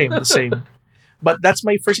think that. the same. But that's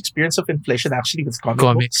my first experience of inflation actually with comic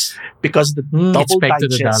books Comics. because the Mm. It's double pegged to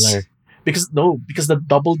the digest. dollar. Because the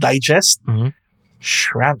double digest Mhm.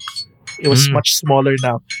 shrank. It was Mm. much smaller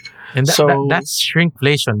now. And So- that's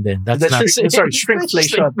shrinkflation then. That's That's not.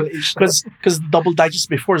 shrinkflation. Because double digest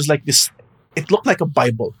before is like this. It looked like a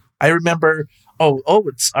Bible. I remember. Oh,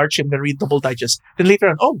 it's Archie. I'm gonna read double digest. Then later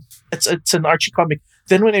on, it's an Archie comic.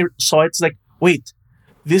 Then when I saw it, it's like, wait,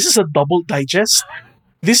 this is a double digest.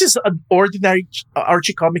 This is an ordinary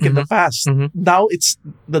Archie comic in the past. Mhm. Now it's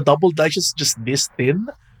the double digest, just this thin.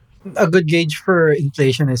 a good gauge for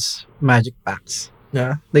inflation is magic packs.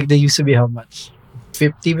 Yeah, Like they used to be how much?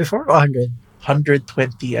 50 before or 100?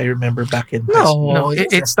 120. I remember back in high school. No,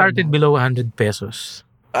 it's it less started than below 100 pesos.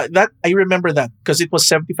 That I remember that because it was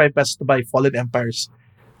 75 pesos to buy Fallen Empires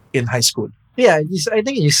in high school. Yeah, I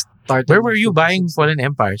think you started. Where were you buying Fallen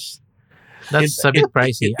Empires? That's a bit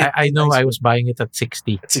pricey. I know high I was buying it at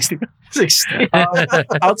 60. At 60. 60?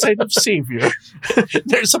 Outside of Savior,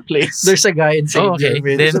 there's a place. There's a guy in St. Oh, okay.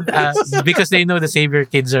 Then because they know the Savior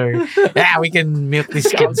kids are, we can milk these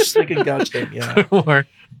kids They can gouge them. Yeah. more.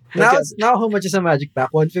 now how much is a magic pack?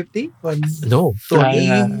 150? No.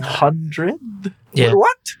 300. Yeah.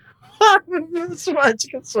 What? This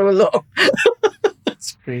magic is so low.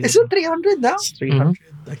 That's crazy. Is it 300 now? It's 300,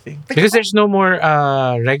 I think. Because there's no more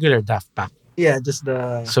regular Daft Pack. Yeah, just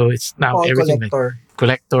the So it's now all everything like collector.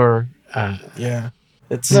 collector. Yeah.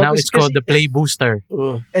 It's No, Now it's it's called kasi- the Play Booster.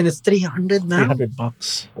 And it's 300 now?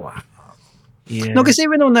 $300. Wow. Yeah. No, because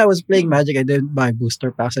even when I was playing Magic, I didn't buy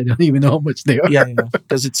booster packs. I don't even know how much they are. yeah,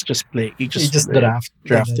 because it's just play. You You just, just draft.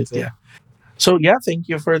 draft it. Yeah. So yeah, thank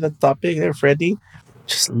you for the topic there, Freddie.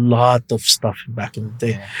 Just a lot of stuff back in the day.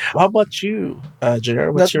 Yeah. How about you,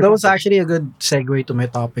 Gerard? What's your That was topic? actually a good segue to my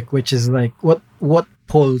topic, which is like, what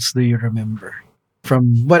polls do you remember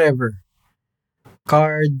from whatever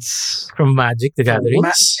cards, From Magic the Gathering.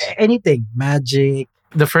 anything, Magic?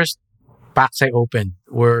 The first packs I opened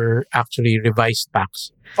were actually revised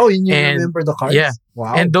packs. Oh, you And- remember the cards? yeah.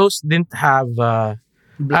 Wow. And those didn't have.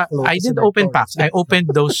 Black I Lotus didn't and open Red packs. Taurus. I opened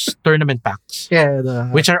those tournament packs, Yeah,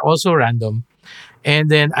 which are also random.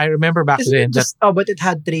 And then I remember back then that but it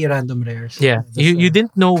had 3 random rares. yeah, you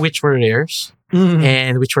didn't know which were rares Mhm.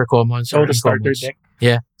 and which were commons or the starter uncommons. deck.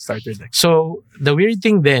 Yeah. Starter deck. So the weird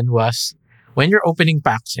thing then was when you're opening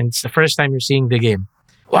packs and it's the first time you're seeing the game.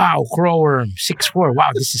 Wow, Crowworm 6-4.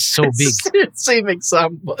 Wow, this is so big. Same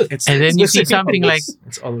example. It's, And then it's you the see same something always. like-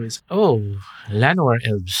 It's always Oh, Llanowar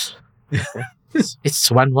Elves. It's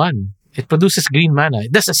 1-1. It produces green mana.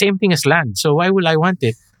 That's the same thing as land. So why will I want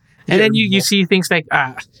it? And then you see things like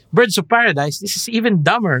Birds of Paradise. This is even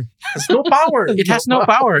dumber. has no power. It has no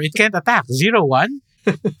power. It can't attack. 0-1.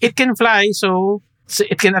 It can fly, so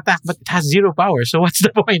it can attack, but it has 0 power. So what's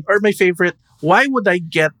the point? Or my favorite, why would I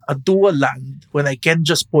get a dual land when I can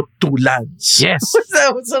just put 2 lands? Yes.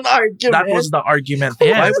 That was an argument. That was the argument.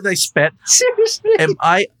 Yeah. Why would I spend? Seriously. Am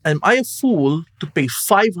I a fool to pay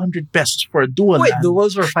 500 pesos for a dual Wait, land?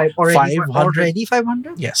 duels were already 500? already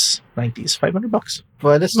 500? Yes, 90s, $500.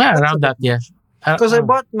 Well, that's Yeah, around that, yeah. Because I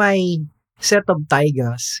bought my set of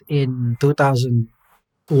Taigas in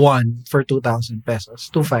 2001 for 2,000 pesos.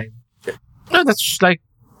 2,500. No, that's like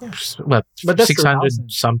what? But that's 600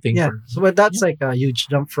 2,000. something. Yeah. So, but that's like a huge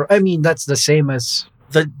jump for. I mean, that's the same as.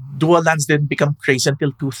 The dual lands didn't become crazy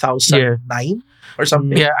until 2009 or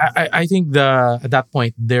something. Yeah, I think at that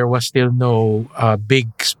point there was still no big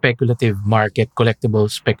speculative market,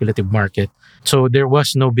 collectible speculative market. So there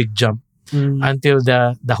was no big jump until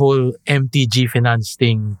the whole MTG finance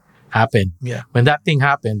thing happened. Yeah. When that thing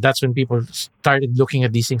happened, that's when people started looking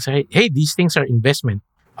at these things. Hey, these things are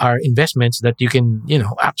investments that you can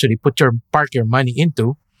actually park your money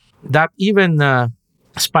into. That even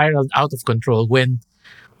spiraled out of control when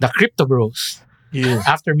the crypto bros Yeah.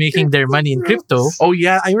 after making their money in crypto, Oh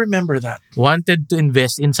yeah, I remember that. wanted to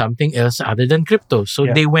invest in something else other than crypto. So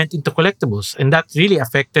Yeah. they went into collectibles, and that really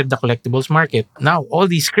affected the collectibles market. Now, all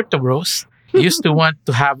these crypto bros used to want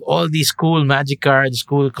to have all these cool magic cards,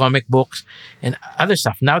 cool comic books, and other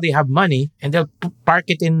stuff. Now they have money, and they'll park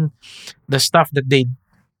it in the stuff that they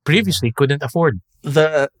previously couldn't afford.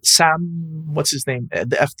 The Sam, what's his name?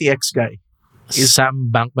 The FTX guy, Is-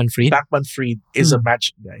 Sam Bankman-Fried. Bankman-Fried, is a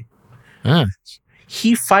magic guy. Ah.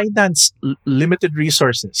 He financed limited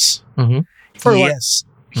resources. Mhm. For what? Yes.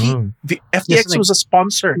 Mm. The FTX like- was a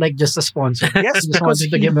sponsor. Like just a sponsor. Yes, just because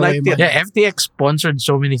wanted to he give away liked it. money. Yeah, FTX sponsored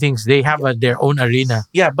so many things. They have their own arena.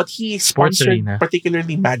 Yeah, but he Sports sponsored arena.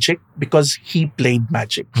 particularly Magic because he played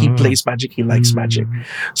Magic. He Mm. plays Magic. He likes Magic.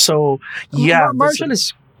 So yeah, Marshall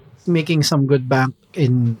is making some good bank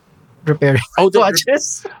in repairing Oh,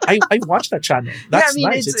 watches. I watched that channel. That's yeah,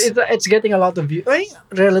 I mean nice. it's getting a lot of views.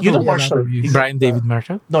 Relatively You know a lot Marshall, of views. he's- Brian David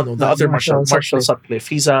Marshall. no, the No, other Marshall Marshall Sutcliffe.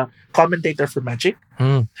 He's a commentator for Magic.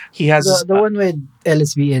 Mm. He has, The one with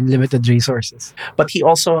LSB and limited resources. but he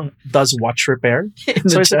also does watch repair.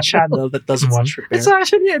 So it's a channel that does watch repair. It's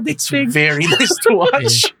actually It's addicting. very nice to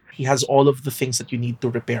watch. He has all of the things that you need to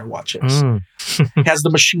repair watches. Mm. He has the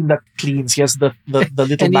machine that cleans. He has the little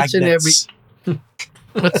And each and magnets.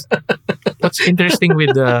 What's interesting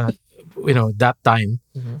with that time,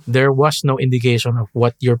 Mhm. there was no indication of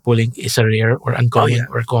what you're pulling is a rare or uncommon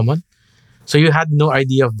yeah. or common. So you had no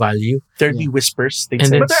idea of value. There'd be whispers. They'd And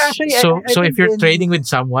say, then But they're actually- so I so if think you're in- trading with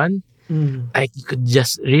someone, Mm. like you could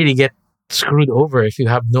just really get screwed over if you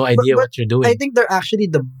have no idea but what you're doing. I think they're actually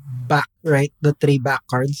the back, right? The 3 back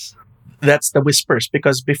cards. that's the whispers,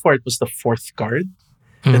 because before it was the fourth card.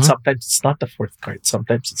 And Mhm. sometimes it's not the fourth card.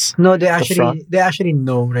 Sometimes it's No, they front. actually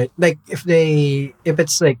know, right? Like if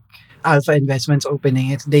it's like Alpha Investments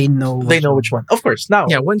opening it, they know. they know which one. Of course. Now,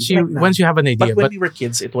 Yeah, once you Like now. once you have an idea, but when but we were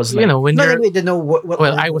kids, it was like, when No, you're anyway, they know what.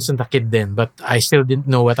 well, I wasn't a kid then, but I still didn't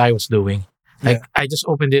know what I was doing. Like I just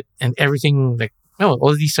opened it and everything like, no,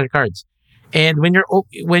 all these are cards. And when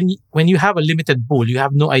when you have a limited pool, you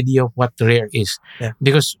have no idea of what rare is. Yeah.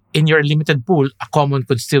 Because in your limited pool, a common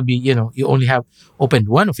could still be, you only have opened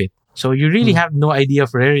one of it. So you really have no idea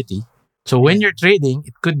of rarity. So when you're trading,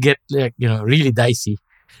 it could get like, really dicey.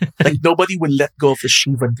 like nobody will let go of the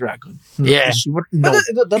Shivan Dragon. Yeah. The Shivan, But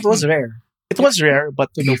no, that was rare. it was rare, but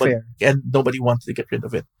To be nobody, fair, and nobody wanted to get rid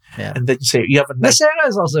of it. Yeah. And then you say you have a the nice Serra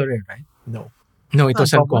is also rare, right? no, No, it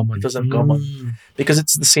was Uncommon. uncommon. it was uncommon Mm. because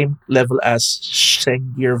it's the same level as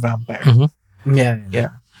Shengir Vampire. Mhm. Yeah. Yeah.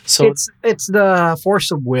 So It's the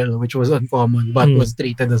Force of Will, which was uncommon, but Mm. was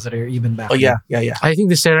treated as rare even back. oh yeah, yeah. I think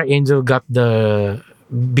the Sarah Angel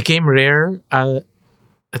became rare.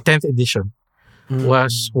 A 10th edition then.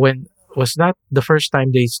 was that the first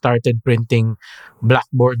time they started printing black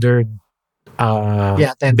bordered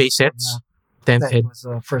yeah, 10th base sets. 10th That ed. was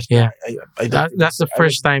the first. Yeah. I don't That's the I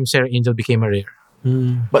first time Sarah Angel became a rare.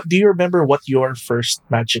 Mm. But do you remember what your first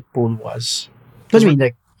magic pool was? What do you mean,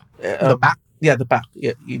 like The pack? Yeah, the pack.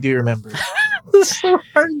 Yeah, do you remember? it's so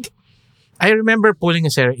hard? I remember pulling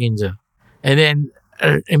a Sarah Angel, and then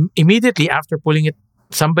immediately after pulling it,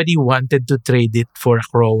 somebody wanted to trade it for a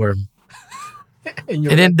crow worm. And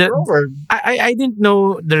And then the- Rover. I didn't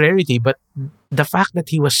know the rarity, but the fact that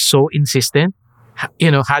he was so insistent,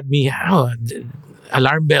 had me.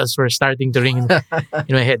 Alarm bells were starting to ring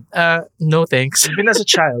in my head. No thanks. even as a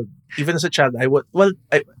child, I would. Well,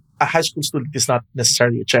 a high school student is not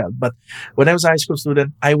necessarily a child, but when I was a high school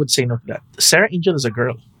student, I would say no to that. Sarah Angel is a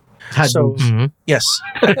girl. So Mhm. yes,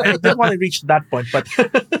 I didn't want to reach that point, but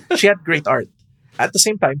she had great art. At the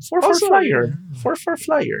same time, 4-4 Also, flyer, yeah. 4-4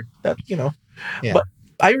 flyer. That Yeah. But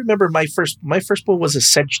I remember my first pull was a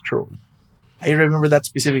Sedge Troll. I remember that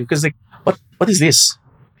specifically because what is this?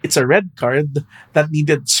 It's a red card that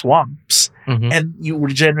needed swamps, Mhm. and you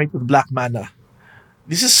regenerate with black mana.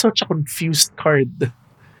 This is such a confused card.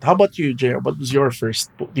 How about you, Jay? What was your first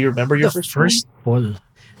pull? Do you remember your The first pull.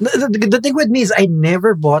 The thing with me is I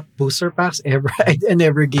never bought booster packs ever. I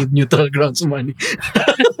never gave neutral grounds money.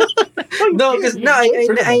 pull? No, because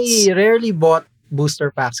I rarely bought booster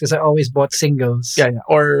packs because I always bought singles yeah,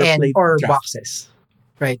 or played or draft, boxes,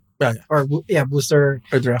 right? Yeah, Or booster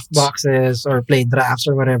or drafts. boxes or play drafts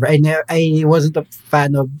or whatever. I wasn't a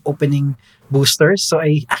fan of opening boosters, so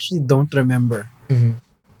I actually don't remember. Mhm.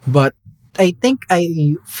 But I think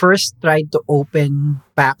I first tried to open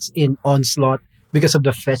packs in Onslaught because of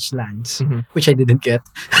the fetch lands, Mhm. which I didn't get.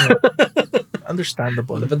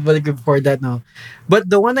 Understandable. But before that, no. But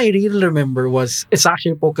the one I really remember it's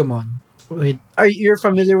actually Pokemon. Are you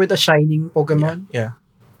familiar with the Shining Pokemon? Yeah.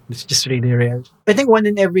 It's just really rare. I think one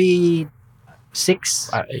in every 6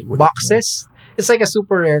 I wouldn't boxes. It's like a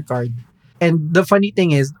super rare card. And the funny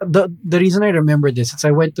thing is, the reason I remember this is I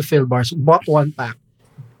went to Philbars, bought one pack,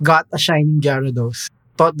 got a Shining Gyarados,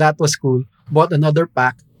 thought that was cool, bought another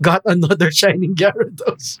pack, got another Shining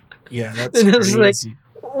Gyarados. Yeah, that's And it was like, crazy.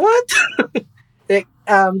 what?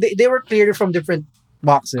 They were cleared from different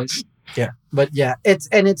boxes. Yeah. But yeah, it's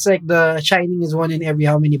like the Shining is one in every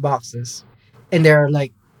how many boxes. And there are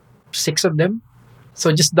like 6 of them.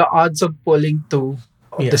 So just the odds of pulling 2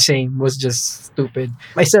 of Yeah. the same was just stupid.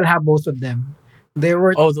 I still have both of them. They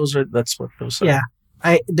were Oh, that's what those are. yeah.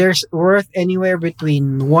 There's worth anywhere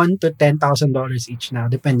between $1,000 to $10,000 each now,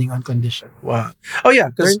 depending on condition. Wow. Oh yeah,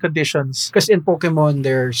 because They're- conditions. Because in Pokemon,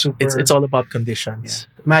 they're super. It's all about conditions.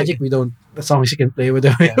 Magic. We don't. As long as you can play with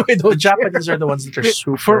them, Yeah. we The don't. Japanese are the ones that are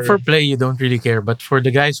super. For play, you don't really care, but for the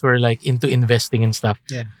guys who are like into investing and stuff,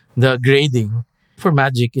 Yeah. the grading for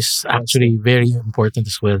Magic is actually very important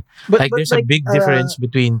as well. Like there's a big difference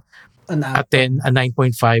between An a app 10, a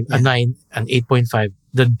 9.5, a Yeah. 9, an 8.5.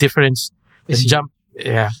 The difference, the is jump,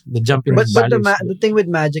 the jump in But values. the thing with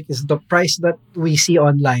Magic is the price that we see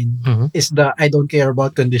online Mhm. is the I don't care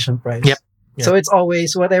about condition price. Yep. So it's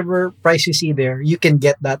always whatever price you see there, you can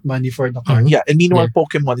get that money for the card. Yeah, and meanwhile,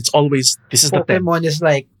 Pokemon, it's always this is the 10. Pokemon is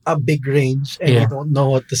like a big range, and Yeah. you don't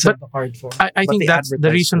know what to sell the card for. I But think they that's the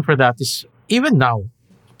advertise reason it. for that is even now,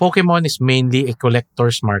 Pokemon is mainly a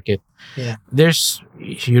collector's market. Yeah.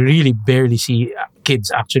 You really barely see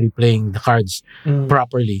kids actually playing the cards Mm.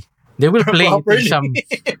 properly. They will play it Properly.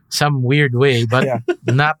 in some weird way, but Yeah.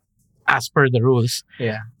 not as per the rules.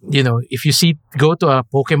 Yeah. You know, if you go to a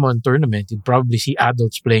Pokemon tournament, you'd probably see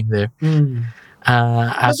adults playing there. Mm.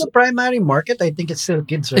 But As the primary market, I think it's still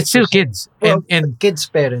kids. Right? it's still kids, Well, and kids'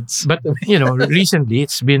 parents. but you know, recently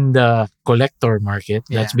it's been the collector market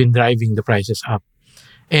that's Yeah. been driving the prices up,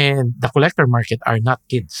 and the collector market are not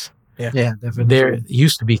kids. yeah, definitely. There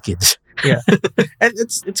used to be kids. And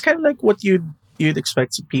it's kind of like what you'd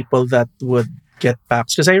expect people that would get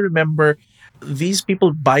packs, because I remember these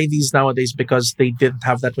people buy these nowadays because they didn't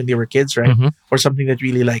have that when they were kids, right? Mhm. Or something that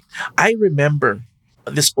really like. I remember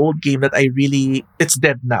this old game that it's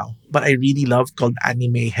dead now, but I really loved called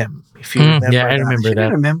Animehem. If you remember, yeah, I that. remember I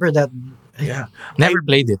that. remember that. Yeah, Never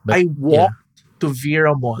played it, but I walked to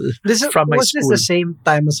Vera Mall from my Was school. this the same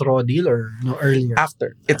time as Rodil or no earlier?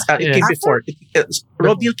 After it Yeah. came After? before.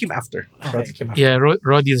 Rodil came after. Okay. Rodil came after. yeah,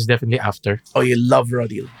 Rodil is definitely after. Oh, you love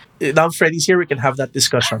Rodil. Now Freddy's here. We can have that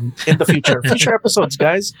discussion in the future episodes,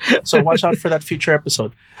 guys. So watch out for that future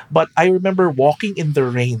episode. But I remember walking in the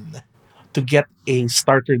rain to get a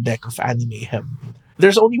starter deck of Animehem.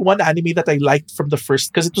 There's only one anime that I liked from the first,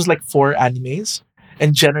 because it was like 4 animes,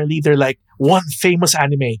 and generally they're like one famous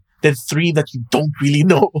anime, then 3 that you don't really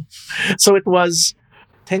know. So it was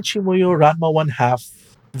Tenchi Muyo, Ranma 1/2,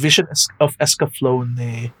 Vision of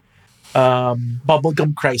Escaflowne,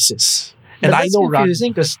 Bubblegum Crisis. And But I that's know Ranma.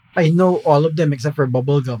 confusing because I know all of them except for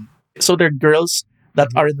Bubblegum. So they're girls that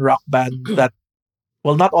are in rock band that,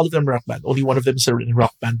 well, not all of them rock band. Only one of them is in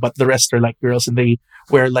rock band, but the rest are like girls, and they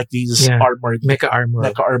wear like these Yeah. armored Mecha Armor.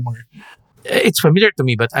 mecha armor. It's familiar to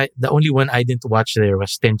me, but the only one I didn't watch there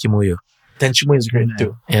was Tenchimuyo. Tenchimuyo is great Yeah.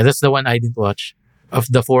 too. Yeah, that's the one I didn't watch of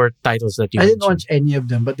the 4 titles that you I didn't mentioned. watch any of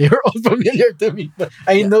them, but they were all familiar to me. But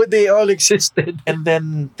I know they all existed. And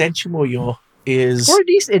then Tenchimuyo is Were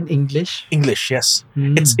these in English? English. Yes,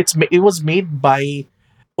 Hmm. it was made by,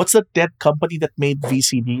 what's the dead company that made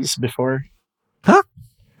VCDs before? Huh?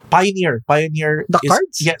 Pioneer. The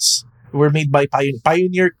cards? Yes, were made by Pioneer.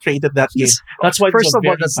 Pioneer created that game. That's why. it was First a of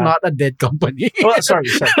all, very that's bad- not a dead company. Oh, sorry.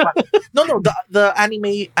 No, the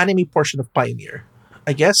anime portion of Pioneer.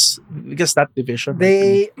 I guess that division.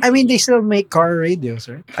 they still make car radios,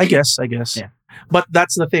 right? I guess. Yeah. But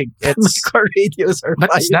that's the thing. It's car radios are But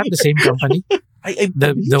is that the same company? I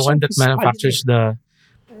The believe the so, one that it's manufactures Pioneer.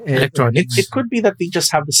 the electronics? It could be that they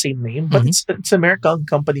just have the same name, but Mhm. it's an American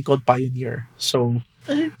company called Pioneer. So,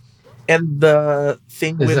 and the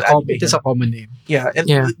thing with it is anime, a common name. yeah, and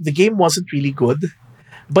Yeah. the game wasn't really good,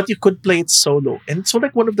 but you could play it solo, and so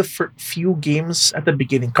like one of the few games at the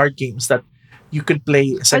beginning, card games that you could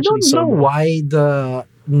play I essentially don't know solo. why the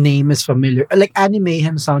name is familiar. Like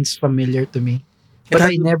Animehem sounds familiar to me. It But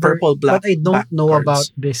had I the never purple, black but I don't back know cards. about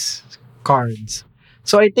this cards.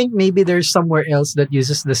 So I think maybe there's somewhere else that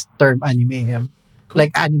uses this term Animehem.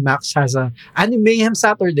 Like Animax has a Animehem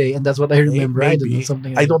Saturday, and that's what I remember. I don't know, Maybe.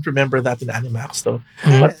 something I like don't remember that in Animax though.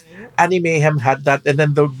 Mhm. But Animehem had that, and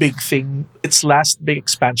then the big thing, its last big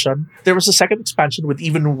expansion. There was a second expansion with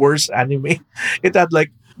even worse anime. It had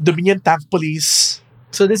like Dominion Tank Police.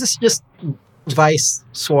 So this is just Vice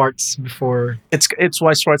Swartz before. It's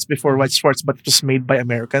White Swords before White Swords, but it was made by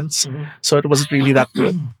Americans, Mhm. so it wasn't really that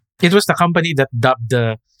good. It was the company that dubbed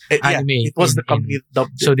the Yeah, anime. it was the company that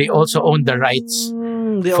dubbed So it. they also owned the rights.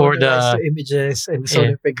 They for own the rights the- to images, and so Yeah.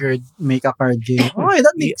 they figured make a card game. Oh,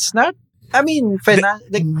 that makes not. I mean,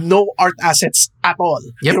 like, No art assets at all.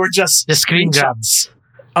 Yep. They were just The screen grabs.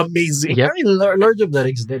 Amazing. Yep. I mean, Lord of the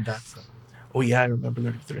Rings did that. So. Oh yeah, I remember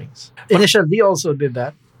Lord of the Rings. Initial D also did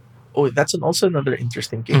that. Oh, that's also another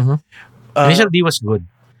interesting game. Mhm. Uh, Initial D was good.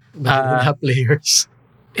 But they didn't have players.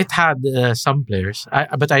 It had some players,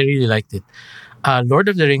 but I really liked it. Lord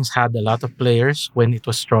of the Rings had a lot of players when it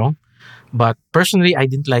was strong, but personally, I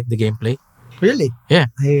didn't like the gameplay. Really? Yeah.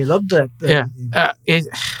 I loved that. Yeah.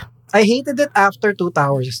 I hated it after Two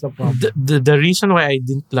Towers is the problem. The reason why I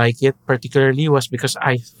didn't like it particularly was because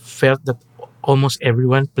I felt that almost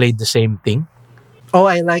everyone played the same thing. Oh,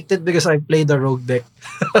 I liked it because I played the rogue deck.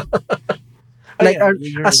 Oh, Like yeah,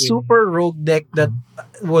 you're a winning. super rogue deck that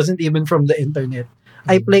wasn't even from the internet.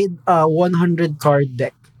 I played a 100 card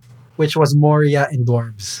deck, which was Moria and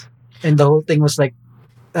Dwarves. And the whole thing was like,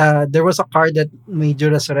 there was a card that made you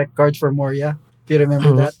resurrect cards for Moria. If you remember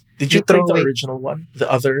Mhm. that. Did you You play throw the away- original one? The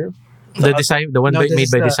other? The one No, this made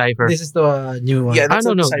is by the- Decipher. This is the new one. Yeah, that's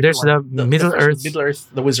no, the no. Decipher There's one. the Middle first one, Earth. Middle Earth,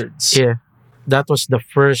 the Wizards. Yeah, that was the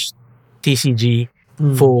first TCG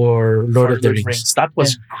Mm. for Lord For of the Rings. That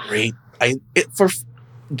was great. For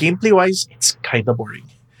gameplay wise, it's kind of boring.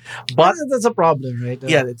 But that's a problem, right?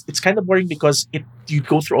 yeah, it's kind of boring because you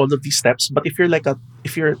go through all of these steps. But if you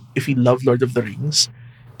love Lord of the Rings,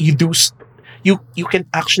 you do you can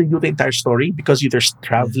actually do the entire story because there's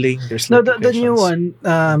traveling. There's No, the new locations. one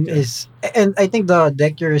Okay. is, and I think the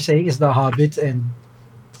deck you're saying is the Hobbits and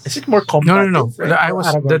Is it more No, combative? no, no. right? I was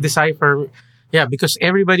Aragorn. the Decipher. Yeah, because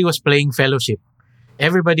everybody was playing Fellowship.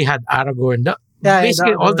 Everybody had Aragorn.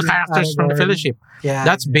 Basically, all the characters from the Aragorn. Fellowship. Yeah,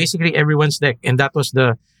 That's basically everyone's deck, and that was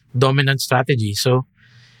the dominant strategy. So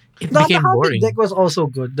it the became Hobbit boring. deck was also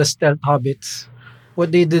good. The stealth Hobbits.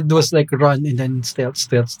 What they did was like run and then stealth,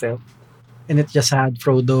 and it just had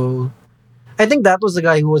Frodo. I think that was the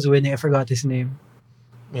guy who was winning. I forgot his name,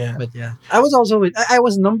 Yeah, but yeah, I was also I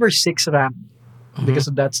was number 6 ranked Mhm. because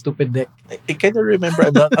of that stupid deck. I kind of remember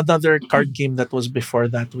another card game that was before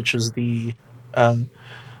that, which was the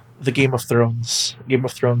Game of Thrones. Game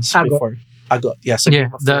of Thrones Agot. before Agot. Yes, Yeah,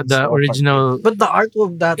 the original. But the art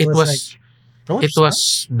of that It was, was No, it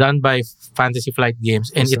was done by Fantasy Flight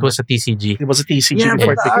Games, and Was it was a TCG. It was a TCG Yeah,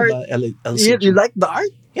 before but it the became a like, LCG. you like the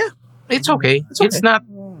art. It's okay. It's okay.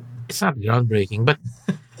 It's not groundbreaking, but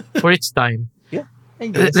for its time, I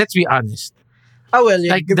guess. let's be honest. Oh well,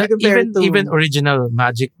 yeah. Like compared to even original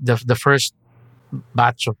Magic, the first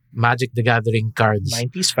batch of Magic the Gathering cards.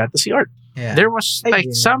 90s fantasy art. yeah. There was I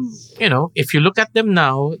like guess. some, if you look at them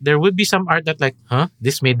now, there would be some art that like,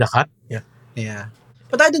 this made the cut. Yeah.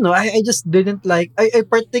 But I don't know. I just didn't like. I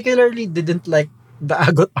particularly didn't like the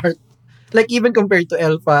Agot art. Like even compared to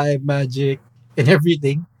L5, Magic, and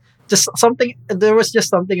everything. Just something. There was just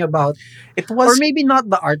something about, It or was maybe not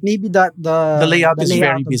the art. Maybe that the layout is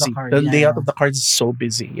very of the busy. card. The Yeah, layout yeah. of the cards is so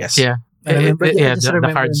busy. Yes. Yeah. I remember, I just the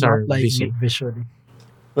remember cards not are liking busy. it visually.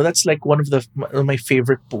 Well, that's like one of my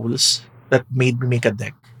favorite pools that made me make a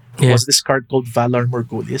deck. Yeah. Was this card called Valar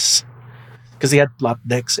Morghulis? Because they had plot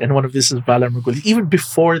decks, and one of this is Valar Morghulis, even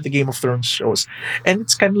before the Game of Thrones shows. And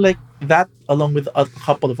it's kind of like that, along with a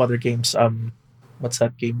couple of other games. What's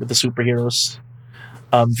that game with the superheroes?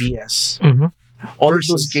 VS. hmm All of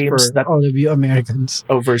those Versus games for that all of you Americans.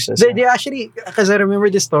 versus. They actually, because I remember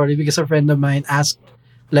this story because a friend of mine asked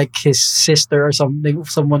like his sister or something,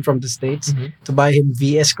 someone from the States, Mhm. to buy him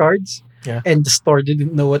VS cards. Yeah. And the store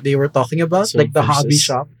didn't know what they were talking about, So like the hobby Versus.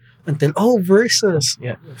 shop, until, Versus.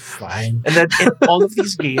 Yeah. Fine. And then in all of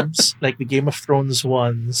these games, like the Game of Thrones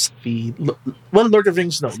ones, Lord of the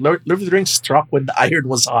Rings, no. Lord of the Rings struck when the iron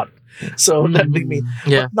was hot. So that made me,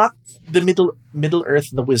 Yeah. but not the Middle Earth,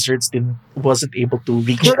 the Wizards wasn't able to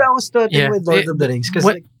reach. So that was the thing Yeah. with Lord of the Rings, because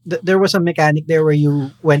What- like, there was a mechanic there where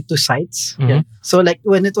you went to sites. Mhm. So like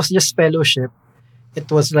when it was just Fellowship, it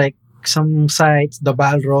was like some sites, the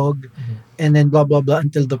Balrog, Mhm. and then blah blah blah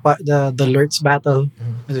until the Lurtz battle.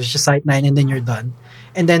 Mhm. It was just site 9, and then you're done.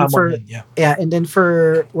 And then for yeah. and then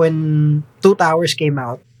for when Two Towers came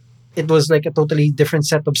out, it was like a totally different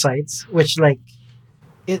set of sites, which like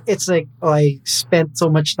it's like, I spent so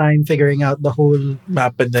much time figuring out the whole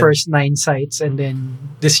Map and then first 9 sites, and then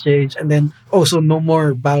this change, and then also no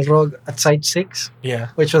more Balrog at site 6, yeah.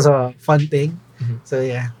 which was a fun thing. Mhm. So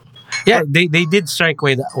yeah. Yeah, they did strike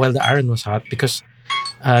while the iron was hot because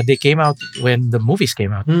they came out when the movies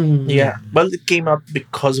came out. Yeah. Well, it came out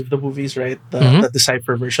because of the movies, right? Mhm. The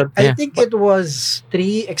Decipher version. I Yeah. think it was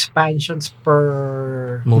 3 expansions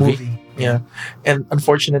per Movie. movie. Yeah. And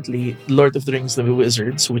unfortunately, Lord of the Rings The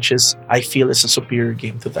Wizards, which is I feel is a superior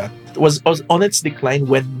game to that, was on its decline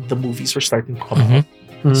when the movies were starting to come out.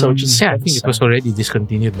 So just I think it was already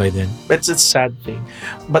discontinued by then. It's a sad thing.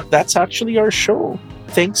 But that's actually our show.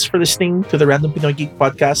 Thanks for listening to the Random Pinoy Geek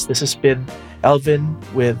podcast. This has been Elvin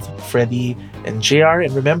with Freddie and JR.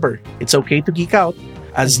 And remember, it's okay to geek out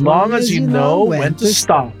as long as you know when to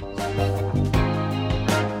stop.